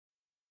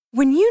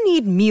When you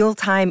need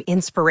mealtime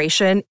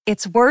inspiration,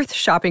 it's worth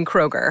shopping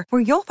Kroger,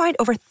 where you'll find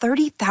over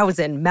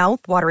 30,000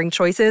 mouth-watering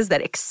choices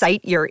that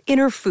excite your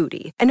inner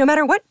foodie. And no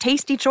matter what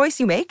tasty choice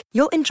you make,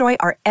 you'll enjoy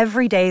our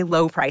everyday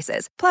low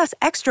prices, plus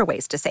extra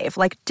ways to save,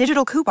 like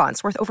digital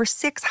coupons worth over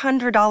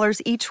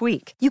 $600 each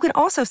week. You can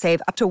also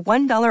save up to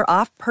 $1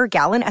 off per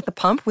gallon at the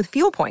pump with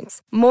fuel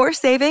points. More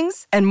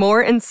savings and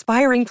more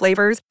inspiring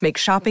flavors make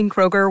shopping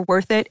Kroger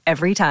worth it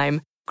every time.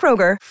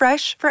 Kroger,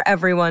 fresh for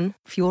everyone.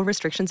 Fuel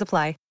restrictions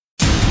apply.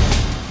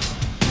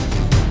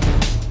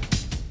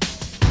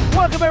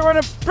 Welcome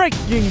everyone to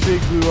Breaking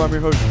Big Blue. I'm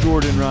your host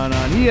Jordan Ron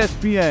on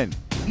ESPN,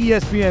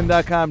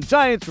 ESPN.com,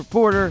 Giants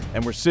reporter,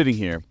 and we're sitting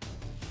here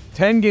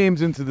 10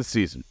 games into the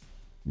season,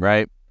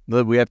 right?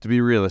 We have to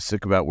be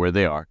realistic about where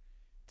they are.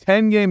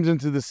 10 games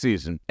into the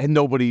season, and you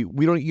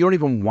don't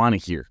even want to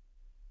hear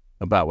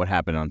about what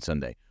happened on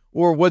Sunday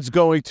or what's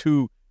going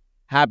to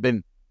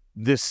happen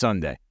this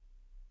Sunday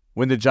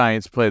when the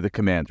Giants play the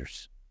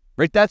Commanders,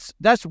 right?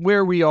 That's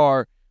where we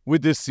are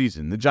with this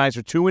season. The Giants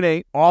are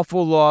 2-8.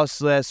 Awful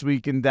loss last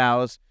week in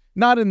Dallas.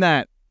 Not in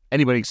that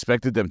anybody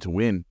expected them to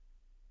win.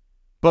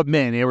 But,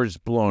 man, they were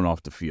just blown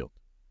off the field.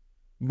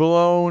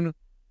 Blown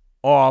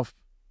off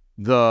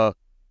the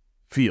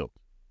field.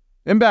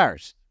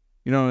 Embarrassed.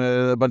 You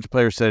know, a bunch of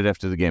players said it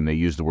after the game. They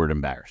used the word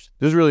embarrassed.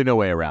 There's really no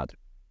way around it.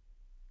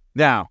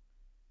 Now,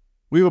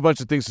 we have a bunch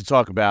of things to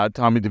talk about.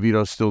 Tommy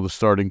DeVito's still the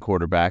starting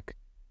quarterback.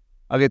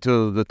 I'll get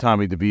to the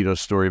Tommy DeVito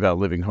story about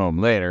living home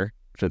later,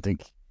 which I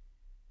think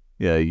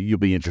you'll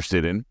be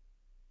interested in.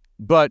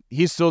 But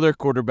he's still their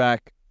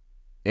quarterback,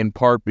 in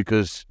part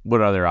because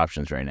what are their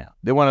options right now?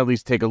 They want to at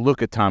least take a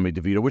look at Tommy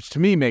DeVito, which to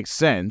me makes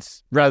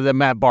sense, rather than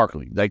Matt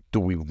Barkley. Like, do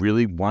we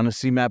really want to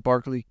see Matt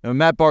Barkley? Now,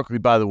 Matt Barkley,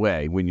 by the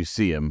way, when you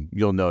see him,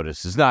 you'll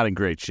notice, is not in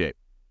great shape.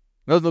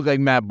 It doesn't look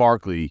like Matt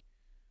Barkley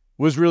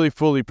was really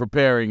fully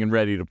preparing and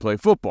ready to play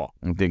football.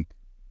 I think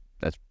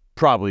that's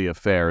probably a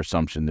fair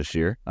assumption this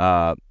year,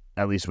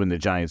 at least when the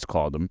Giants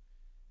called him.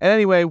 And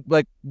anyway,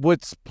 like,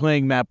 what's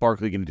playing Matt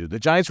Barkley going to do? The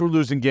Giants were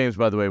losing games,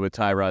 by the way, with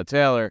Tyrod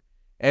Taylor,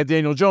 and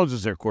Daniel Jones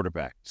was their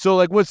quarterback. So,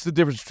 like, what's the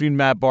difference between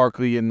Matt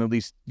Barkley and at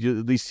least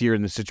here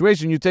in this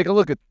situation? You take a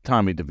look at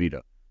Tommy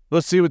DeVito.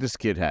 Let's see what this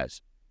kid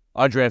has.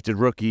 Undrafted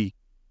rookie,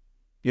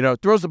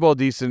 throws the ball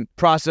decent.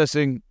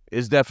 Processing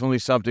is definitely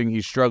something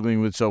he's struggling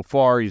with so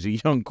far. He's a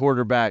young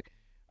quarterback.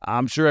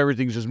 I'm sure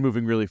everything's just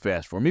moving really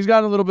fast for him. He's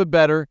gotten a little bit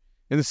better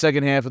in the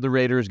second half of the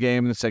Raiders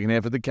game, in the second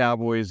half of the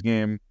Cowboys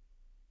game.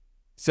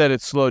 Said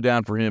it slowed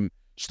down for him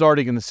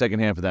starting in the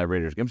second half of that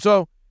Raiders game.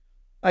 So,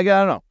 I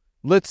don't know.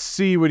 Let's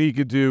see what he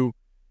could do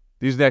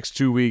these next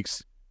 2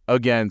 weeks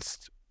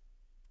against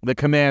the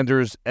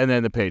Commanders and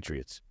then the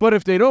Patriots. But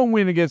if they don't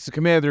win against the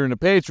Commander and the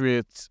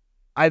Patriots,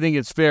 I think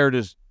it's fair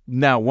to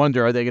now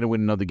wonder, are they going to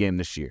win another game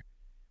this year?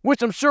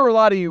 Which I'm sure a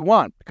lot of you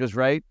want because,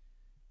 right?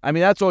 I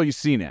mean, that's all you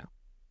see now.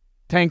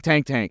 Tank,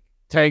 tank, tank.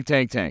 Tank,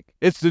 tank, tank.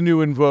 It's the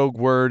new in vogue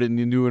word and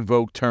the new in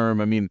vogue term.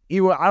 I mean, I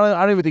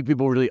don't even think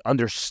people really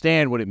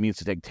understand what it means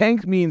to tank.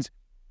 Tank means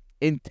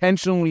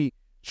intentionally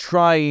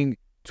trying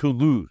to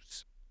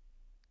lose.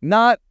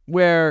 Not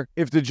where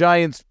if the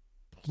Giants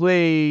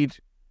played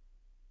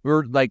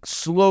or like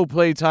slow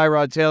play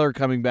Tyrod Taylor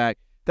coming back,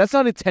 that's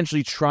not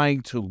intentionally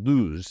trying to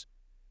lose.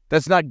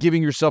 That's not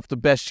giving yourself the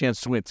best chance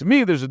to win. To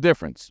me, there's a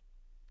difference.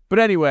 But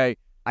anyway,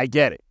 I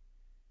get it.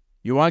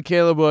 You want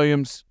Caleb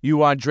Williams, you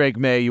want Drake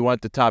May, you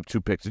want the top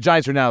 2 picks. The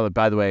Giants are now,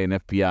 by the way, in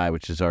FPI,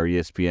 which is our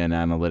ESPN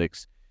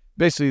analytics.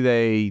 Basically,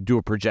 they do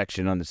a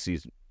projection on the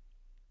season.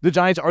 The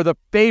Giants are the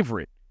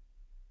favorite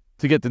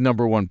to get the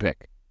number 1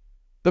 pick.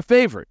 The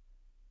favorite.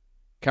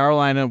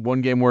 Carolina,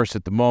 1 game worse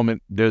at the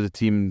moment. They're the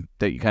team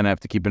that you kind of have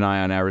to keep an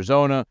eye on.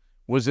 Arizona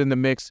was in the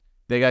mix.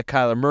 They got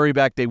Kyler Murray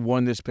back. They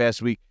won this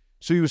past week.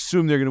 So you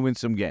assume they're going to win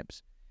some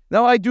games.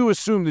 Now, I do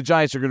assume the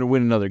Giants are going to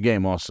win another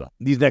game also.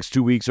 These next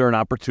 2 weeks are an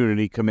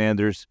opportunity.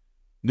 Commanders,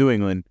 New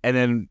England, and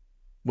then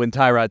when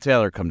Tyrod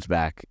Taylor comes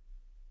back,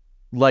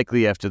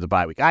 likely after the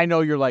bye week. I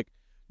know you're like,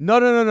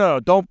 no,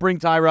 don't bring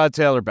Tyrod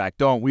Taylor back.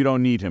 We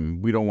don't need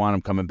him. We don't want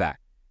him coming back.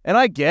 And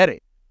I get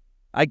it.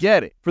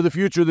 For the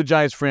future of the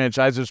Giants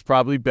franchise, it's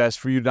probably best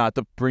for you not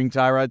to bring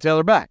Tyrod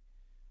Taylor back.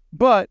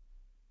 But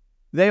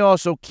they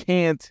also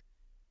can't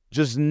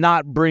just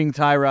not bring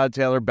Tyrod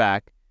Taylor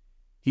back.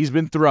 He's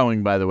been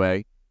throwing, by the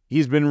way.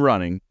 He's been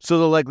running, so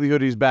the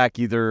likelihood he's back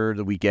either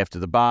the week after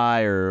the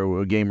bye or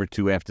a game or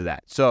 2 after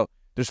that. So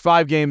there's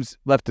 5 games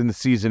left in the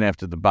season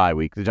after the bye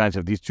week. The Giants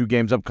have these 2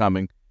 games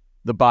upcoming,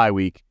 the bye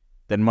week,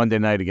 then Monday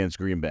night against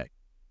Green Bay.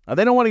 Now,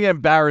 they don't want to get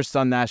embarrassed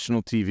on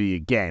national TV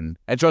again,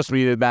 and trust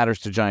me, it matters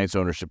to Giants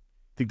ownership.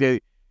 I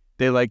think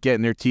they like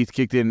getting their teeth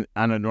kicked in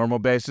on a normal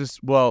basis.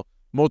 Well,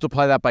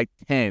 multiply that by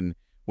 10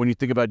 when you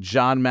think about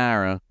John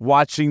Mara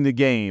watching the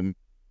game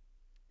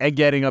and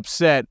getting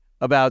upset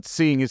about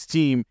seeing his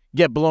team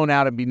get blown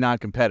out and be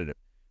non-competitive.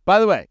 By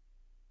the way,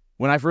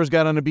 when I first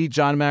got on the beat,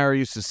 John Mara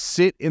used to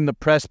sit in the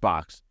press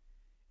box,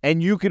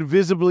 and you could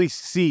visibly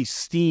see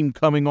steam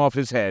coming off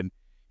his head,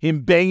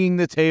 him banging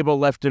the table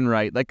left and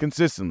right, like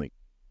consistently.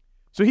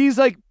 So he's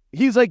like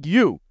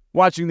you,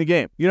 watching the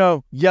game.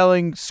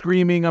 Yelling,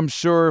 screaming, I'm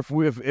sure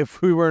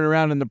if we weren't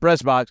around in the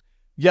press box,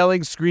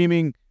 yelling,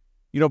 screaming,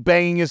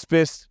 banging his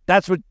fists.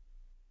 That's what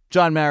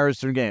John Mara is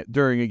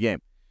during a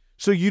game.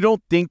 So you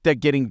don't think that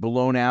getting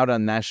blown out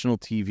on national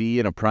TV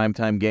in a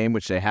primetime game,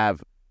 which they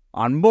have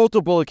on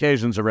multiple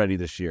occasions already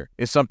this year,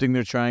 is something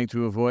they're trying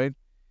to avoid?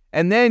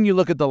 And then you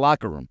look at the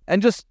locker room,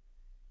 and just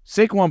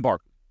Saquon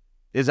Barkley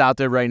is out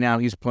there right now.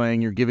 He's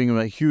playing. You're giving him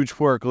a huge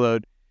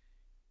workload.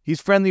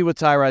 He's friendly with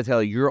Tyrod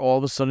Taylor. You're all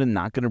of a sudden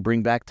not going to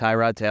bring back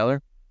Tyrod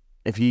Taylor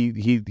if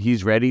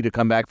he's ready to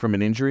come back from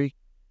an injury?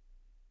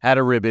 Had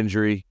a rib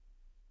injury,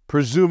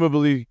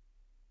 presumably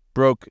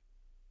broke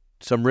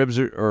some ribs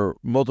or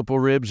multiple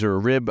ribs or a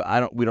rib.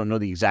 We don't know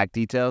the exact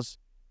details.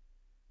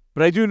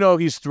 But I do know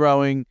he's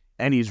throwing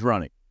and he's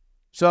running.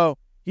 So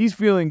he's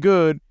feeling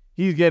good.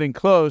 He's getting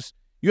close.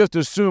 You have to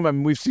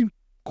assume, we've seen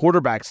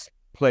quarterbacks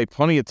play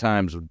plenty of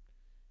times with,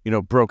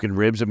 broken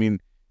ribs.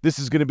 This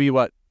is going to be,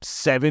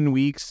 7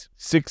 weeks,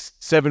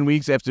 6-7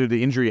 weeks after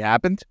the injury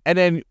happened? And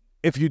then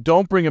if you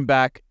don't bring him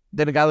back,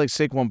 then a guy like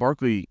Saquon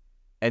Barkley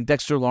and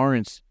Dexter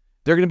Lawrence,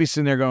 they're going to be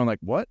sitting there going like,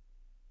 what?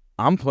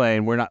 I'm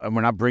playing. We're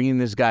not bringing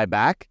this guy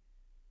back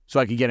so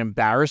I can get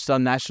embarrassed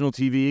on national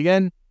TV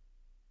again?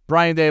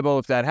 Brian Daboll,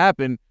 if that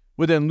happened,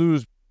 would then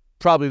lose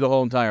probably the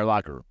whole entire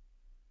locker room.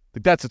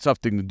 That's a tough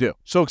thing to do.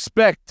 So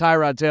expect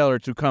Tyrod Taylor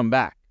to come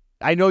back.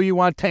 I know you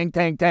want tank.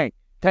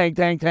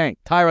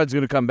 Tyrod's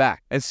going to come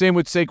back. And same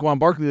with Saquon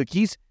Barkley.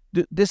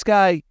 This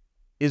guy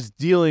is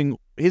dealing,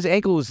 his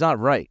ankle is not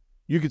right.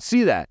 You could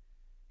see that.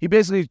 He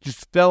basically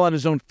just fell on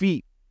his own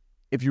feet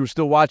if you were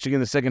still watching in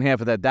the second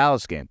half of that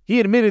Dallas game. He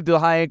admitted the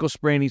high ankle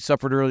sprain he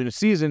suffered early in the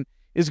season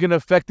is going to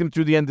affect him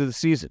through the end of the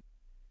season.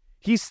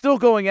 He's still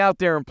going out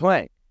there and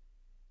playing.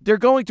 They're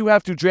going to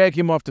have to drag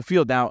him off the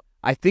field. Now,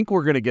 I think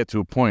we're going to get to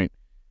a point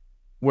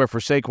where for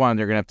Saquon,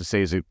 they're going to have to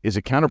say, is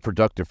it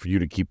counterproductive for you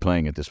to keep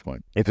playing at this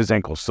point if his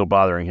ankle's still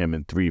bothering him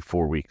in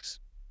 3-4 weeks,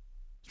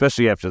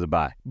 especially after the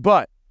bye?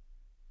 But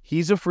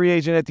he's a free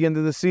agent at the end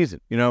of the season.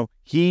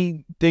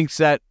 He thinks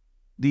that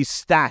these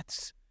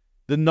stats,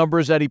 the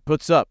numbers that he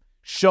puts up,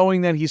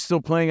 showing that he's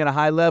still playing at a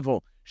high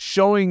level,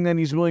 showing that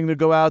he's willing to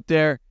go out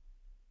there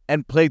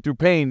and play through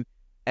pain.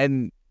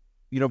 And,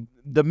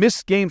 the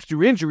missed games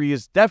through injury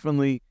is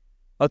definitely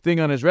a thing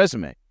on his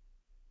resume.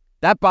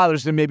 That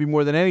bothers him maybe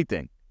more than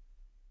anything.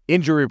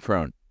 Injury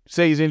prone.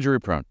 Say he's injury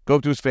prone. Go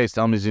up to his face,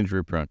 tell him he's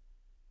injury prone.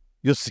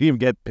 You'll see him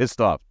get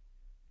pissed off.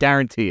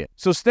 Guarantee it.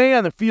 So staying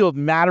on the field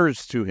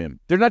matters to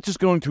him. They're not just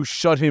going to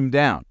shut him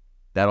down.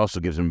 That also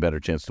gives him a better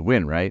chance to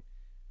win, right?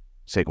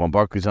 Saquon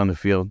Barkley's on the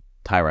field.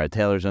 Tyrod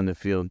Taylor's on the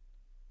field.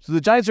 So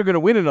the Giants are going to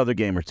win another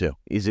game or two.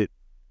 Is it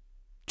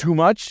too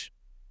much?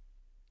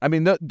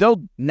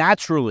 They'll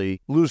naturally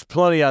lose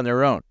plenty on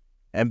their own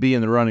and be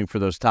in the running for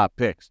those top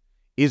picks.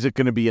 Is it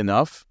going to be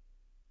enough?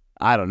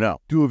 I don't know.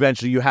 Do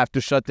eventually you have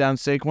to shut down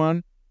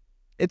Saquon?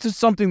 It's just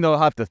something they'll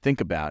have to think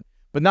about,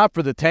 but not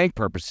for the tank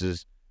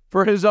purposes,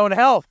 for his own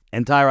health.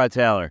 And Tyrod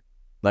Taylor,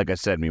 like I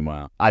said,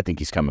 meanwhile, I think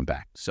he's coming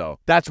back. So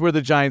that's where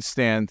the Giants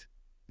stand.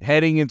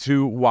 Heading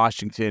into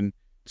Washington,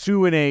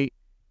 2-8,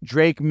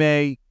 Drake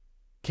May,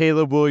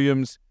 Caleb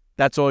Williams,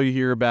 that's all you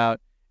hear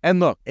about. And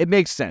look, it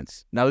makes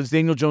sense. Now, is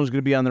Daniel Jones going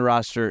to be on the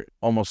roster?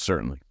 Almost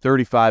certainly.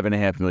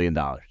 $35.5 million.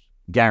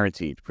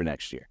 Guaranteed for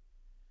next year.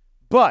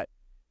 But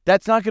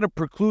that's not going to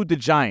preclude the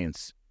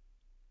Giants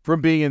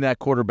from being in that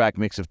quarterback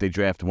mix if they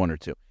draft one or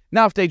two.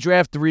 Now, if they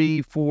draft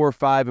 3, 4,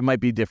 5, it might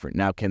be different.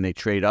 Now, can they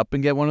trade up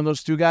and get one of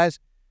those two guys?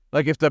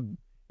 Like if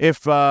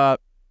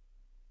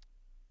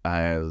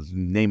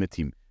name a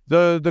team.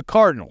 The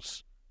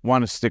Cardinals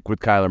want to stick with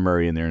Kyler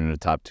Murray and they're in the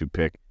top 2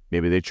 pick.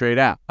 Maybe they trade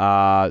out.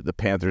 The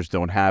Panthers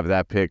don't have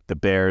that pick. The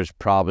Bears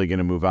probably going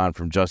to move on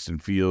from Justin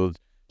Fields.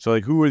 So,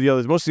 who are the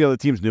others? Most of the other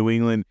teams, New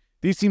England,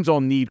 these teams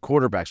all need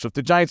quarterbacks. So, if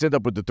the Giants end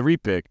up with the 3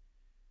 pick,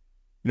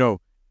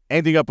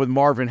 ending up with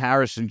Marvin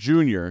Harrison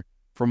Jr.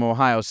 from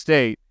Ohio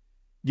State,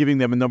 giving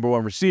them a number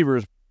 1 receiver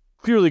is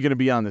clearly going to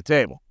be on the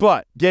table.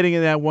 But getting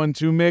in that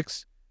 1-2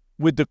 mix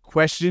with the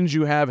questions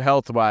you have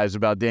health-wise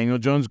about Daniel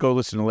Jones, go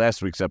listen to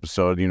last week's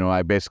episode.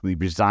 I basically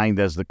resigned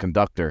as the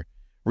conductor.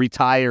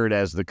 Retired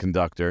as the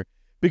conductor,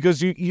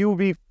 because you would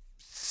be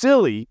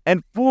silly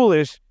and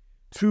foolish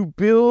to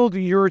build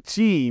your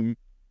team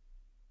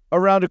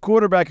around a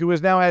quarterback who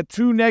has now had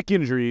 2 neck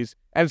injuries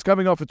and is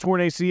coming off a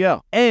torn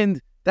ACL.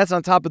 And that's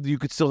on top of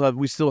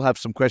we still have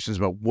some questions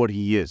about what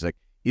he is. Like,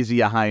 is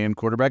he a high-end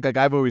quarterback? Like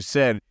I've always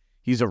said,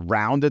 he's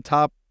around a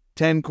top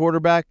 10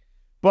 quarterback,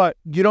 but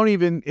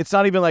it's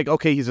not even like,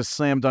 okay, he's a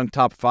slam dunk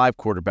top 5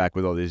 quarterback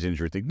with all these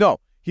injury things.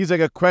 No, he's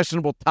like a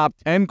questionable top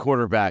 10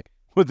 quarterback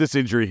with this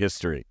injury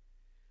history.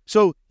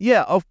 So,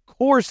 yeah, of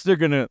course they're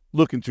going to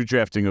look into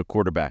drafting a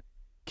quarterback,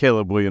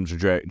 Caleb Williams or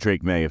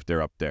Drake May, if they're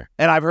up there.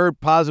 And I've heard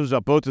positives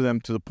about both of them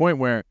to the point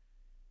where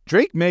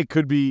Drake May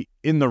could be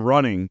in the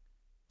running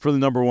for the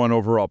number 1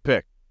 overall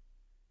pick.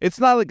 It's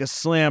not like a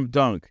slam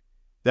dunk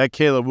that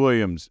Caleb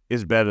Williams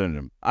is better than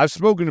him. I've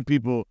spoken to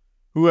people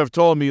who have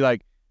told me,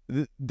 like,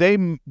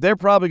 they're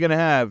probably going to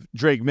have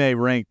Drake May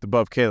ranked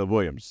above Caleb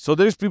Williams. So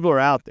those people are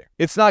out there.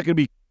 It's not going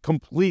to be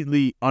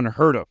completely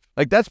unheard of.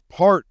 Like, that's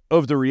part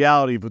of the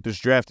reality of what this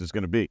draft is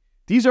going to be.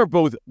 These are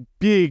both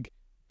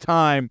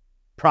big-time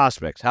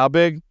prospects. How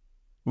big?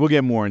 We'll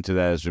get more into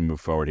that as we move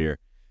forward here.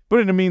 But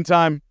in the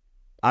meantime,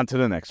 on to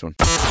the next one.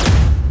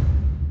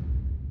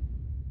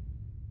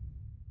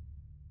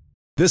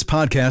 This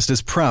podcast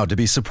is proud to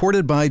be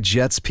supported by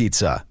Jets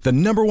Pizza, the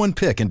 #1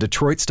 pick in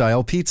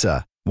Detroit-style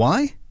pizza.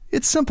 Why?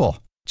 It's simple.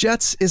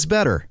 Jets is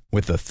better.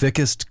 With the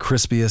thickest,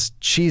 crispiest,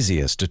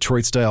 cheesiest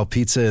Detroit-style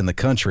pizza in the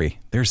country,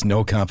 there's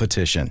no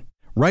competition.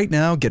 Right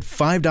now, get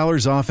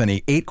 $5 off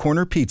any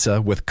 8-corner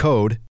pizza with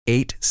code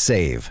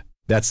 8SAVE.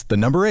 That's the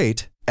number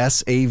 8,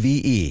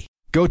 SAVE.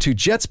 Go to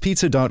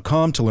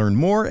jetspizza.com to learn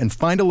more and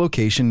find a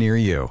location near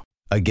you.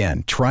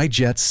 Again, try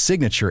Jet's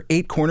signature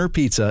 8-corner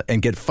pizza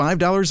and get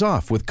 $5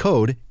 off with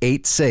code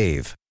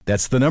 8SAVE.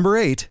 That's the number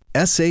 8,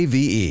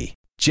 SAVE.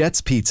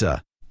 Jet's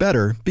Pizza.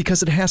 Better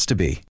because it has to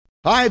be.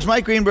 Hi, it's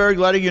Mike Greenberg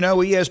letting you know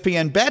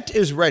ESPN Bet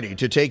is ready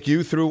to take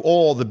you through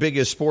all the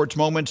biggest sports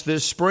moments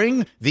this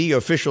spring. The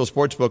official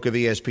sportsbook of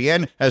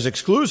ESPN has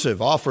exclusive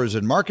offers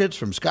and markets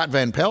from Scott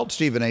Van Pelt,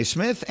 Stephen A.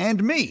 Smith,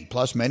 and me,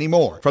 plus many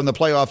more. From the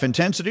playoff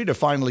intensity to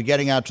finally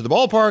getting out to the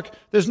ballpark,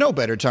 there's no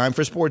better time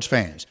for sports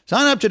fans.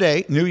 Sign up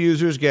today. New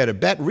users get a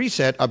bet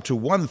reset up to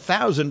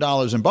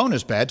 $1,000 in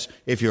bonus bets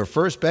if your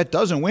first bet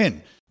doesn't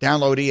win.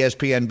 Download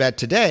ESPN Bet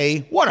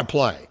today. What a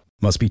play.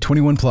 Must be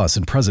 21 plus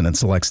and present in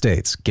select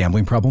states.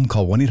 Gambling problem?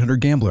 Call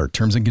 1-800-GAMBLER.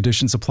 Terms and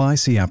conditions apply.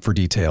 See app for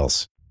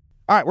details.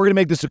 All right, we're going to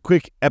make this a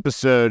quick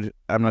episode.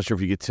 I'm not sure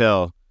if you could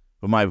tell,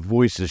 but my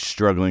voice is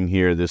struggling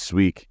here this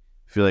week.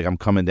 I feel like I'm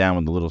coming down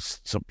with a little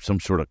some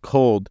sort of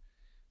cold.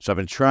 So I've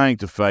been trying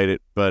to fight it,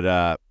 but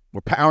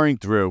we're powering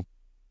through.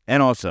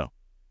 And also,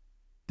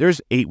 there's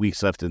 8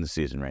 weeks left in the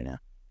season right now.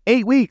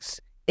 8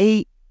 weeks.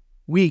 8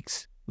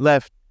 weeks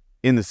left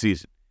in the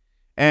season.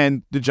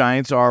 And the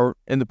Giants are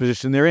in the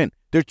position they're in.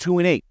 They're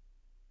 2-8.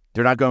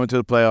 They're not going to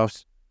the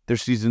playoffs. Their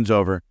season's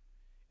over.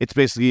 It's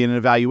basically an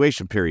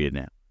evaluation period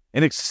now,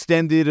 an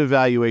extended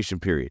evaluation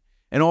period.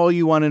 And all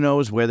you want to know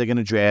is where they're going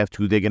to draft,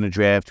 who they're going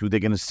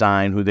to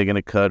sign, who they're going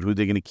to cut, who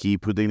they're going to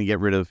keep, who they're going to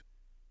get rid of.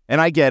 And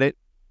I get it.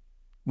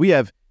 We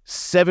have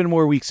 7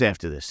 more weeks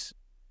after this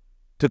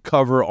to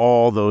cover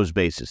all those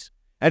bases.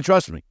 And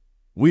trust me,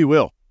 we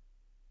will.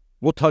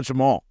 We'll touch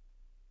them all.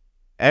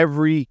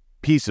 Every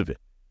piece of it.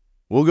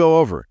 We'll go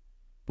over it.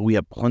 But we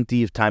have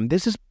plenty of time.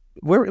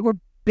 We're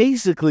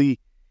basically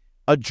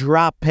a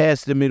drop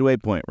past the midway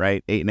point,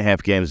 right?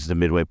 8.5 games is the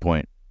midway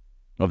point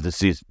of the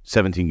season,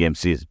 17-game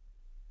season.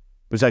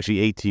 But it's actually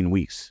 18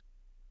 weeks.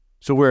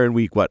 So we're in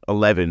week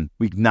 11?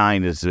 Week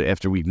 9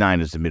 after week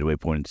 9 is the midway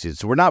point in the season.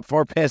 So we're not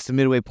far past the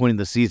midway point in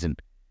the season,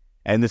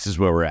 and this is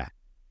where we're at.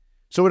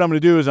 So what I'm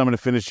going to do is I'm going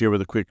to finish here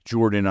with a quick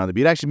Jordan on the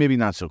beat. Actually, maybe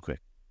not so quick,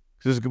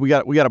 because we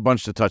got a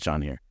bunch to touch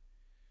on here.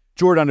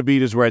 Jordan on the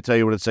beat is where I tell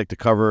you what it's like to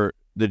cover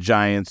the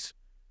Giants,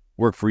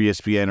 work for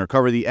ESPN, or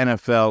cover the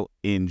NFL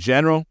in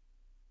general.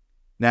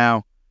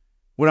 Now,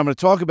 what I'm going to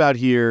talk about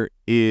here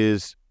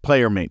is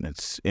player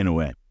maintenance in a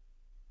way.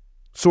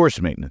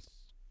 Source maintenance,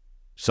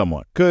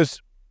 somewhat.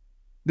 Because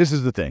this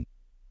is the thing.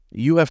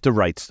 You have to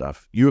write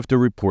stuff. You have to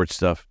report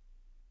stuff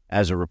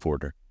as a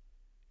reporter.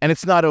 And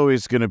it's not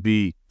always going to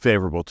be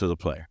favorable to the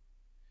player.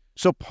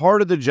 So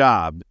part of the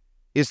job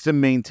is to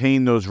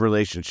maintain those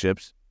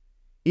relationships,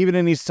 even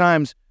in these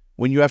times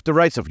when you have to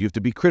write stuff. You have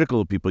to be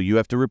critical of people. You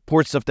have to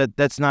report stuff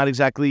that's not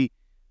exactly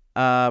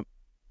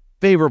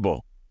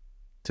favorable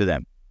to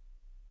them.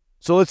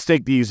 So let's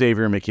take the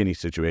Xavier McKinney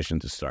situation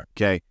to start,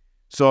 okay?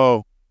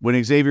 So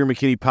when Xavier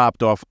McKinney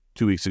popped off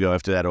 2 weeks ago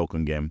after that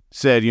Oakland game,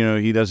 said,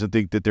 he doesn't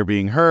think that they're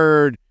being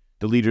heard,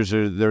 the leaders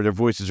their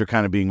voices are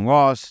kind of being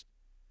lost.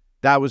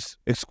 That was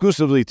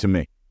exclusively to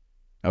me.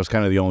 I was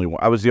kind of the only one.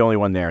 I was the only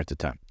one there at the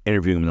time,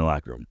 interviewing him in the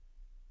locker room.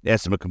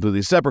 Asked him a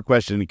completely separate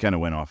question, and he kind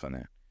of went off on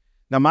that.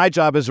 Now, my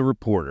job as a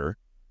reporter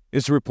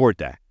is to report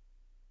that.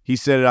 He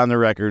said it on the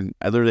record.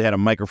 I literally had a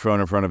microphone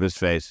in front of his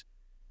face.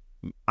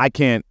 I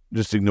can't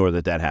just ignore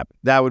that happened.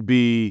 That would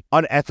be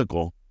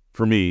unethical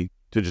for me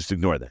to just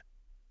ignore that,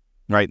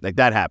 right? Like,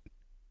 that happened.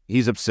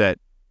 He's upset.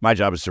 My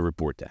job is to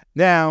report that.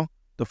 Now,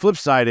 the flip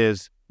side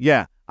is,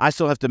 I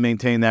still have to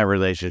maintain that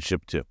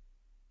relationship too.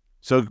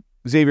 So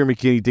Xavier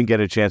McKinney didn't get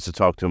a chance to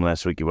talk to him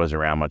last week. He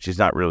wasn't around much.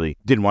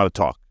 Didn't want to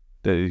talk.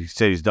 He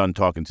said he's done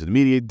talking to the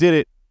media. Did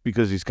it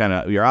because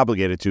you're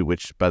obligated to,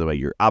 which, by the way,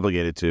 you're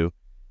obligated to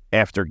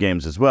after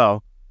games as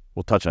well.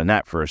 We'll touch on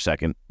that for a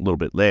second, a little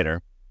bit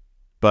later.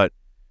 But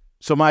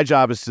so my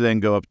job is to then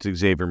go up to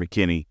Xavier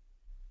McKinney,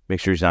 make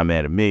sure he's not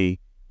mad at me.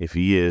 If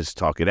he is,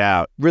 talk it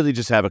out. Really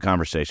just have a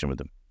conversation with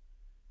him.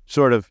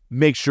 Sort of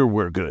make sure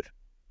we're good.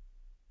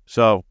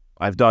 So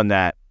I've done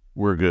that.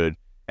 We're good.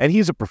 And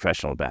he's a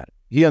professional about it.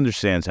 He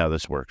understands how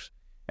this works.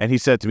 And he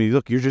said to me,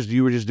 look, you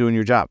were just doing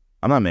your job.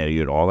 I'm not mad at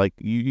you at all. Like,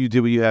 you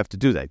did what you have to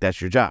do. That's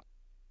your job.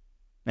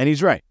 And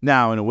he's right.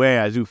 Now, in a way,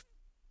 I do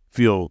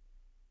feel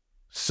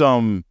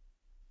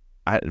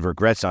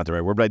regret's not the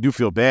right word, but I do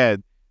feel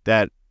bad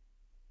that,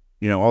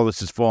 all this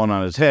has fallen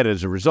on his head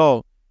as a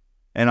result.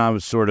 And I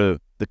was sort of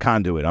the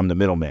conduit. I'm the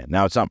middleman.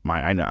 Now, it's not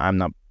I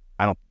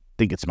don't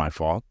think it's my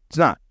fault. It's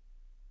not.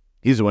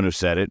 He's the one who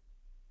said it.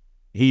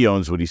 He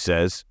owns what he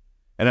says,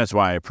 and that's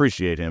why I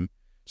appreciate him.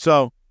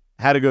 So,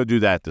 had to go do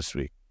that this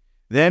week.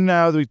 Then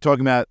we're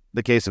talking about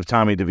the case of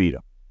Tommy DeVito.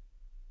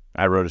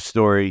 I wrote a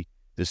story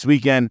this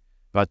weekend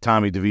about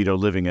Tommy DeVito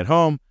living at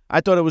home. I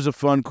thought it was a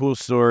fun, cool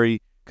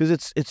story because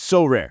it's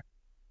so rare.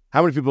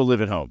 How many people live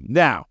at home?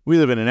 Now, we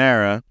live in an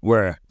era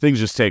where things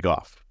just take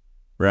off,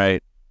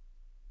 right?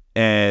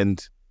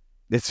 And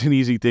it's an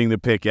easy thing to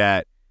pick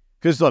at.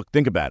 Because, look,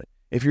 think about it.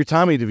 If you're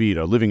Tommy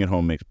DeVito, living at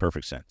home makes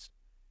perfect sense.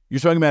 You're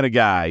talking about a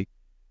guy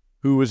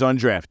who was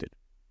undrafted.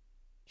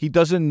 He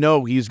doesn't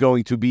know he's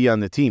going to be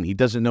on the team. He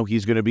doesn't know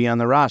he's going to be on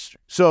the roster.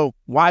 So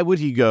why would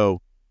he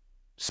go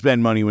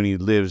spend money when he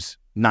lives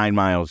 9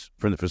 miles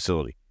from the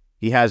facility?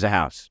 He has a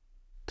house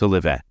to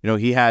live at.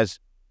 He has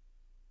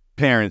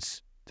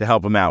parents to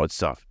help him out with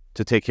stuff,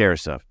 to take care of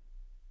stuff,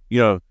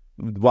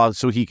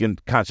 so he can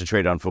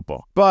concentrate on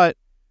football. But,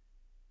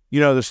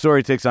 the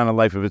story takes on a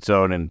life of its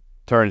own and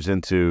turns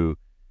into,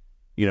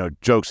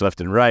 jokes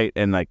left and right.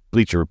 And like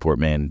Bleacher Report,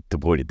 man,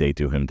 boy, did they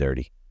do him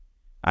dirty.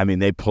 I mean,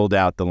 they pulled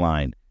out the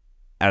line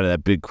out of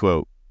that big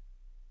quote,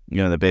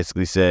 that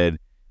basically said,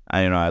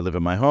 I live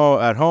at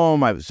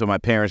home, so my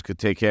parents could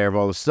take care of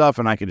all the stuff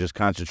and I could just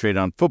concentrate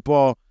on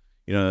football.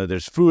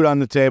 There's food on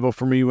the table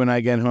for me when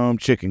I get home,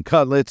 chicken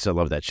cutlets. I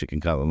love that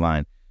chicken cutlet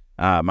line.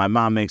 My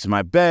mom makes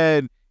my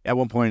bed. At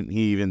one point,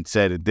 he even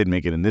said, it didn't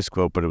make it in this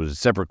quote, but it was a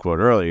separate quote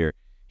earlier.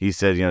 He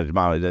said,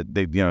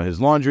 his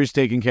laundry's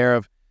taken care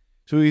of.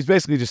 So he's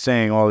basically just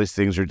saying all these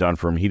things are done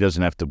for him. He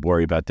doesn't have to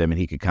worry about them and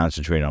he could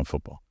concentrate on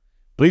football.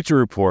 Bleacher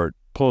Report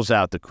pulls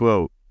out the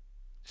quote,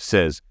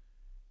 says,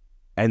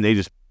 and they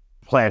just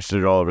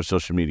plastered it all over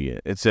social media.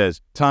 It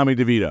says, Tommy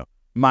DeVito,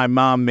 my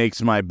mom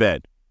makes my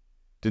bed.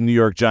 The New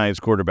York Giants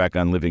quarterback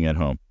on living at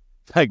home.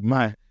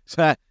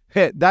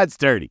 That's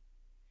dirty.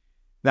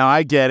 Now,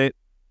 I get it.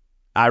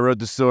 I wrote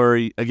the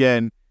story.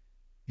 Again,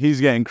 he's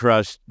getting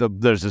crushed.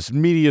 There's this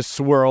media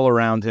swirl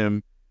around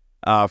him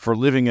for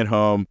living at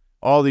home.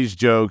 All these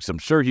jokes. I'm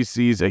sure he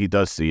sees it. He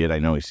does see it. I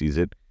know he sees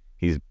it.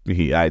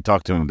 I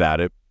talked to him about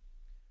it.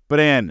 But,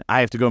 Ann, I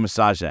have to go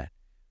massage that.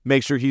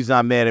 Make sure he's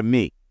not mad at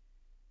me.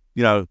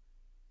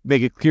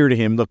 Make it clear to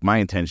him, look, my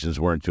intentions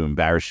weren't to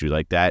embarrass you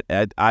like that.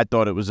 I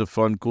thought it was a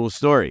fun, cool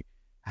story.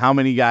 How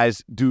many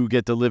guys do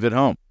get to live at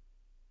home?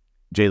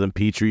 Jalen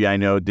Petrie, I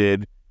know,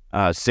 did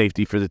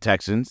safety for the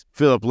Texans.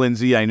 Philip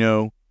Lindsay, I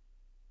know,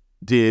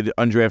 did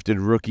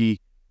undrafted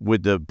rookie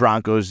with the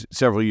Broncos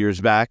several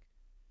years back.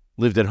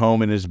 Lived at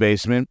home in his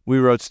basement. We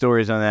wrote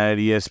stories on that at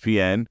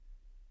ESPN.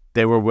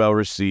 They were well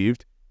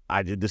received.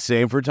 I did the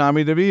same for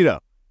Tommy DeVito.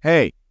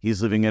 Hey,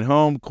 he's living at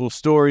home. Cool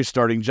story.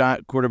 Starting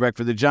quarterback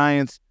for the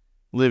Giants.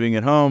 Living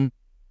at home.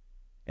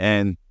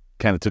 And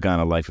kind of took on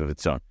a life of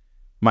its own.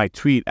 My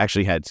tweet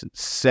actually had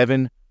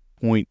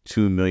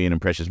 7.2 million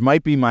impressions.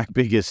 Might be my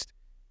biggest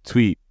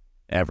tweet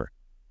ever,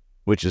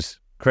 which is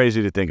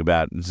crazy to think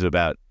about. This is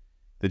about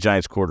the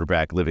Giants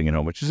quarterback living at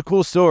home, which is a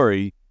cool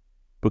story,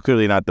 but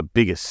clearly not the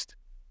biggest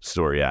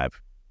story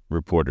I've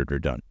reported or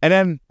done. And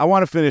then I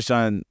want to finish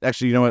on,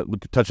 actually, you know what? We'll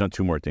touch on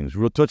 2 more things.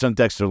 We'll touch on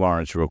Dexter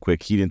Lawrence real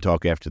quick. He didn't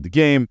talk after the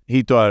game.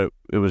 He thought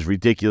it was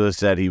ridiculous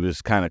that he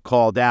was kind of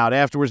called out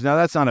afterwards. Now,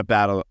 that's not a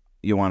battle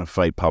you want to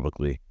fight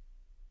publicly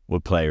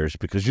with players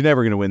because you're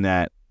never going to win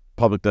that.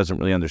 Public doesn't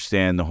really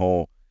understand the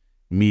whole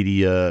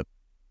media-player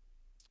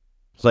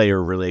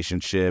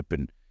relationship.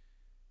 And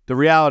the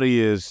reality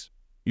is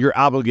you're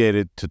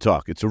obligated to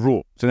talk. It's a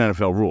rule. It's an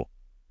NFL rule.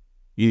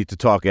 You need to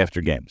talk after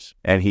games.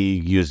 And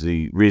he used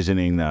the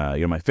reasoning,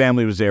 my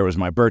family was there, it was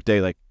my birthday.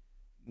 Like,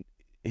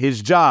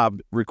 his job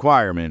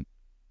requirement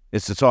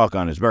is to talk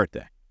on his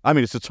birthday.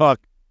 It's to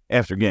talk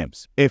after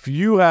games. If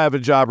you have a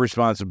job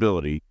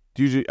responsibility,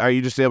 are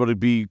you just able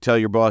to tell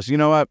your boss, you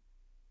know what?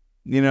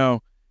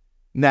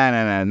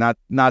 Nah,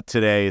 not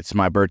today. It's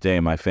my birthday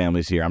and my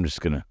family's here. I'm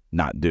just going to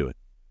not do it.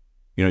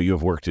 You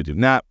have work to do.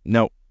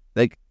 No.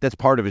 Like, that's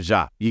part of his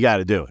job. You got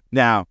to do it.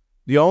 Now,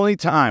 the only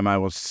time I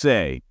will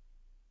say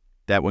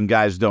that when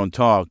guys don't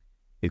talk,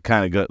 it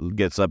kind of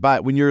gets left by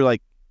when you're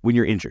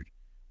injured.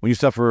 When you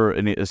suffer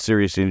a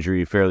serious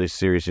injury, a fairly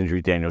serious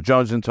injury. Daniel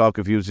Jones didn't talk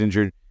if he was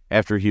injured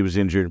after he was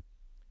injured.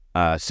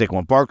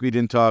 Saquon Barkley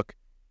didn't talk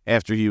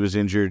after he was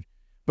injured.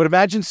 But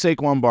imagine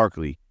Saquon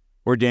Barkley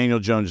or Daniel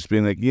Jones just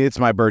being like, yeah, it's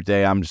my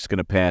birthday. I'm just going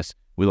to pass.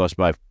 We lost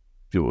by,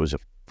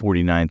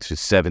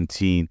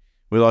 49-17.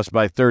 We lost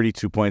by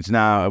 32 points.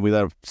 Now we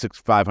let up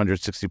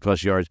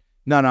 560-plus yards.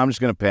 No, I'm just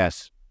going to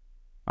pass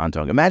on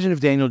talking. Imagine if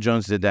Daniel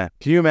Jones did that.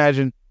 Can you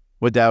imagine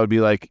what that would be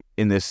like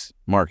in this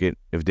market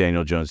if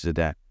Daniel Jones did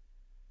that?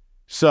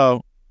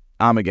 So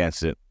I'm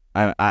against it.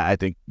 I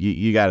think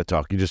you got to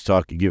talk. You just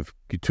talk. You give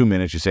 2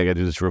 minutes. You say, I got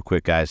to do this real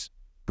quick, guys.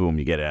 Boom,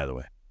 you get it out of the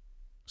way.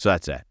 So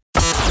that's that.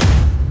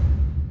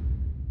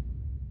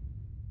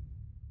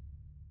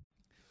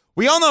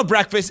 We all know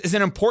breakfast is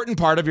an important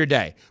part of your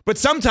day, but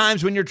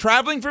sometimes when you're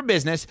traveling for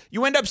business,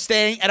 you end up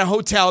staying at a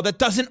hotel that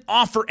doesn't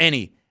offer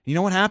any. You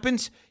know what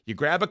happens? You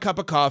grab a cup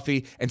of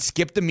coffee and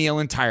skip the meal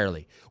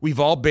entirely. We've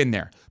all been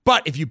there.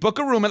 But if you book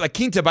a room at La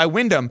Quinta by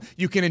Wyndham,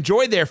 you can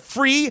enjoy their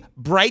free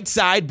Bright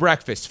Side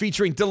breakfast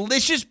featuring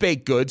delicious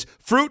baked goods,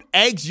 fruit,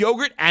 eggs,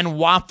 yogurt, and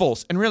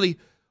waffles. And really,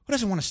 who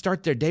doesn't want to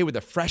start their day with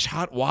a fresh,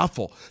 hot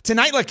waffle?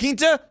 Tonight, La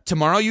Quinta,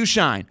 tomorrow you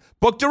shine.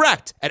 Book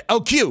direct at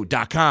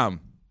LQ.com.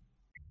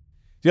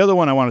 The other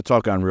one I want to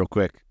talk on real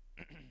quick,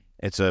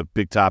 it's a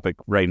big topic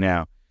right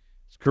now,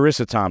 it's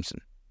Charissa Thompson.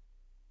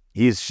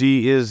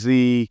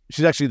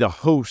 She's actually the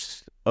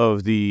host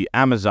of the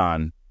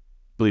Amazon,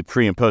 I believe,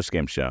 pre- and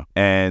post-game show.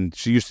 And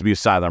she used to be a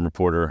sideline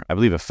reporter, I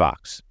believe, at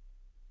Fox,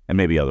 and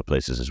maybe other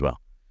places as well.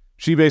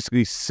 She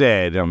basically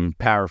said, I'm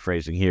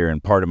paraphrasing here,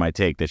 and part of my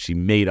take, that she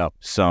made up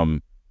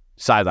some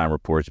sideline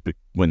reports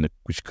when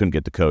she couldn't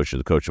get the coach or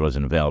the coach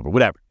wasn't available,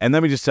 whatever. And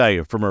let me just tell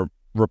you, from a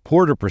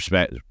reporter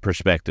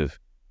perspective,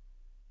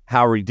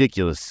 how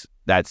ridiculous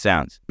that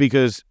sounds.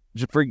 Because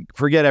just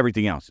forget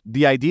everything else.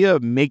 The idea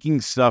of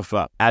making stuff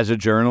up as a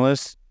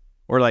journalist,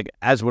 or like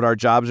as what our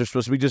jobs are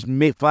supposed to be, just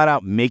flat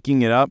out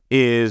making it up,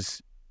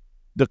 is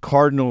the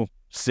cardinal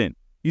sin.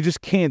 You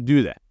just can't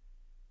do that.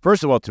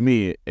 First of all, to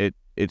me,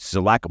 it's a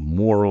lack of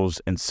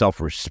morals and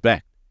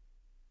self-respect.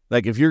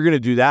 Like, if you're going to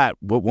do that,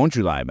 what won't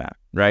you lie about,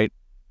 right?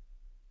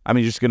 I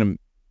mean, you're just going to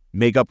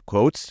make up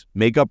quotes,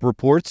 make up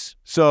reports.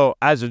 So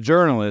as a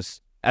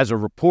journalist, as a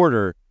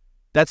reporter,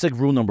 that's like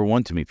rule number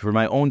one to me. For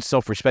my own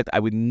self-respect, I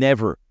would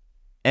never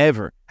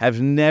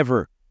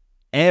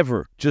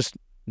just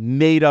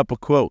made up a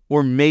quote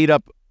or made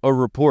up a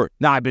report.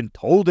 Now, I've been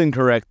told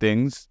incorrect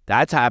things.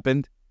 That's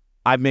happened.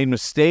 I've made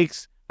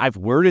mistakes. I've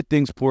worded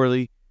things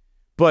poorly.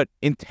 But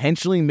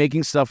intentionally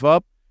making stuff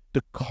up,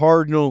 the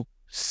cardinal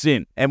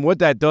sin. And what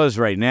that does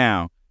right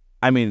now,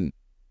 I mean,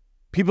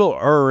 people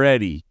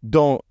already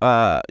don't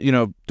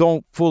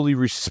fully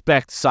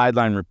respect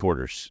sideline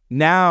reporters.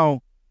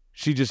 Now,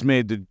 she just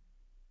made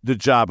the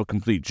job a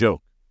complete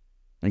joke.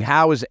 Like,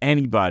 how is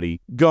anybody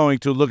going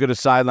to look at a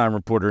sideline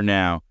reporter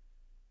now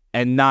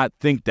and not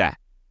think that,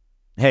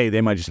 hey,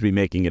 they might just be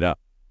making it up?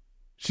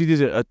 She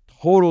did a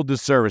total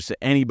disservice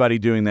to anybody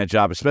doing that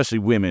job, especially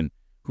women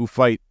who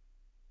fight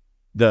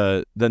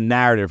the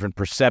narrative and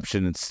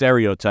perception and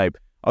stereotype.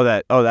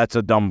 That's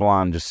a dumb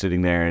blonde just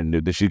sitting there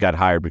and she got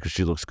hired because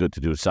she looks good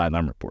to do a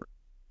sideline report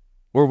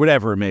or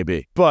whatever it may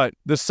be. But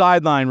the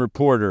sideline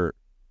reporter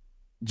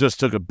just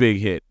took a big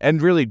hit,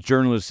 and really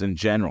journalists in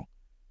general.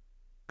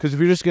 Because if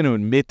you're just going to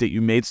admit that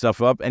you made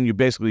stuff up and you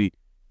basically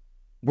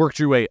worked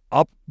your way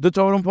up the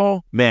totem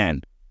pole, man,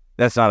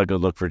 that's not a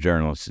good look for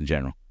journalists in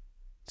general.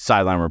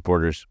 Sideline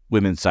reporters,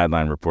 women's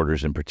sideline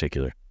reporters in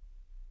particular.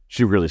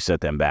 She really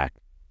set them back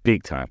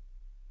big time.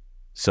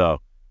 So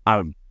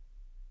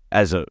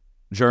as a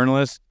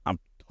journalist, I'm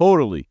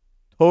totally,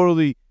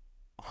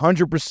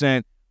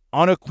 100%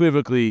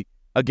 unequivocally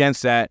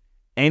against that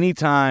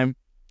anytime,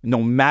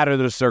 no matter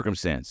the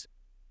circumstance.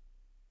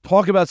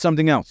 Talk about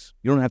something else.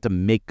 You don't have to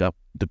make up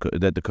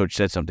that the coach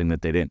said something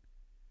that they didn't.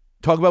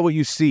 Talk about what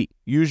you see.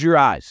 Use your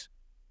eyes.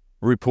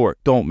 Report.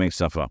 Don't make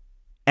stuff up.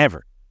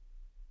 Ever.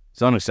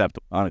 It's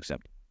unacceptable.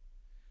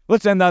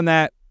 Let's end on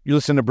that. You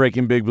listen to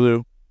Breaking Big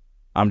Blue.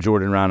 I'm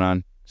Jordan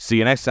Raanan. See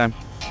you next time.